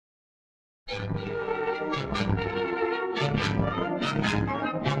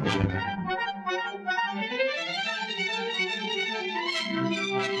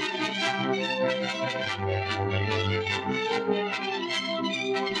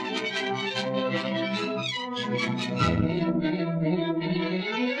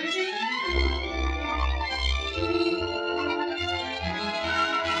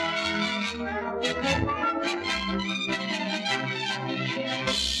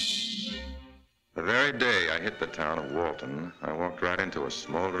The very day I hit the town of Walton, I walked right into a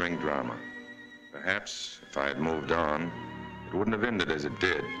smoldering drama. Perhaps if I had moved on, it wouldn't have ended as it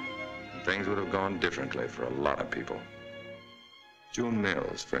did. And things would have gone differently for a lot of people. June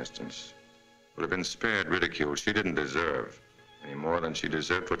Mills, for instance, would have been spared ridicule she didn't deserve, any more than she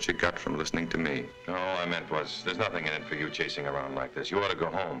deserved what she got from listening to me. No, all I meant was, there's nothing in it for you chasing around like this. You ought to go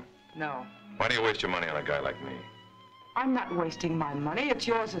home. No. Why do you waste your money on a guy like me? I'm not wasting my money. It's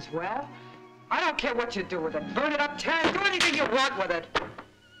yours as well. I don't care what you do with it. Burn it up, tear it, do anything you want with it.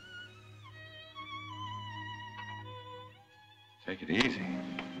 Take it easy.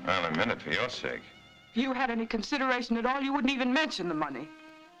 I only meant it for your sake. If you had any consideration at all, you wouldn't even mention the money.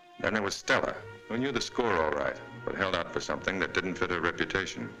 Then there was Stella, who knew the score all right, but held out for something that didn't fit her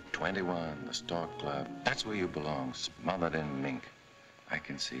reputation. 21, the Stork Club. That's where you belong, smothered in mink. I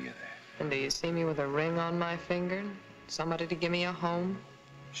can see you there. And do you see me with a ring on my finger? Somebody to give me a home?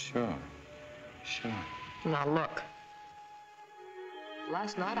 Sure. Now look.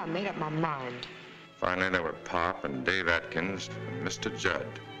 Last night I made up my mind. Finally, there were Pop and Dave Atkins and Mr. Judd.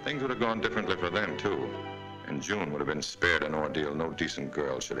 Things would have gone differently for them, too. And June would have been spared an ordeal no decent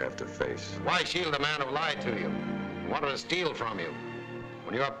girl should have to face. Why shield a man who lied to you, wanted to steal from you,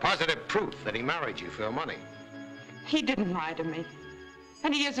 when you have positive proof that he married you for your money? He didn't lie to me.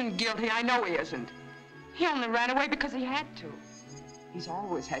 And he isn't guilty. I know he isn't. He only ran away because he had to. He's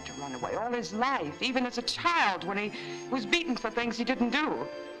always had to run away, all his life, even as a child when he was beaten for things he didn't do.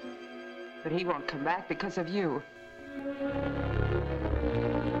 But he won't come back because of you.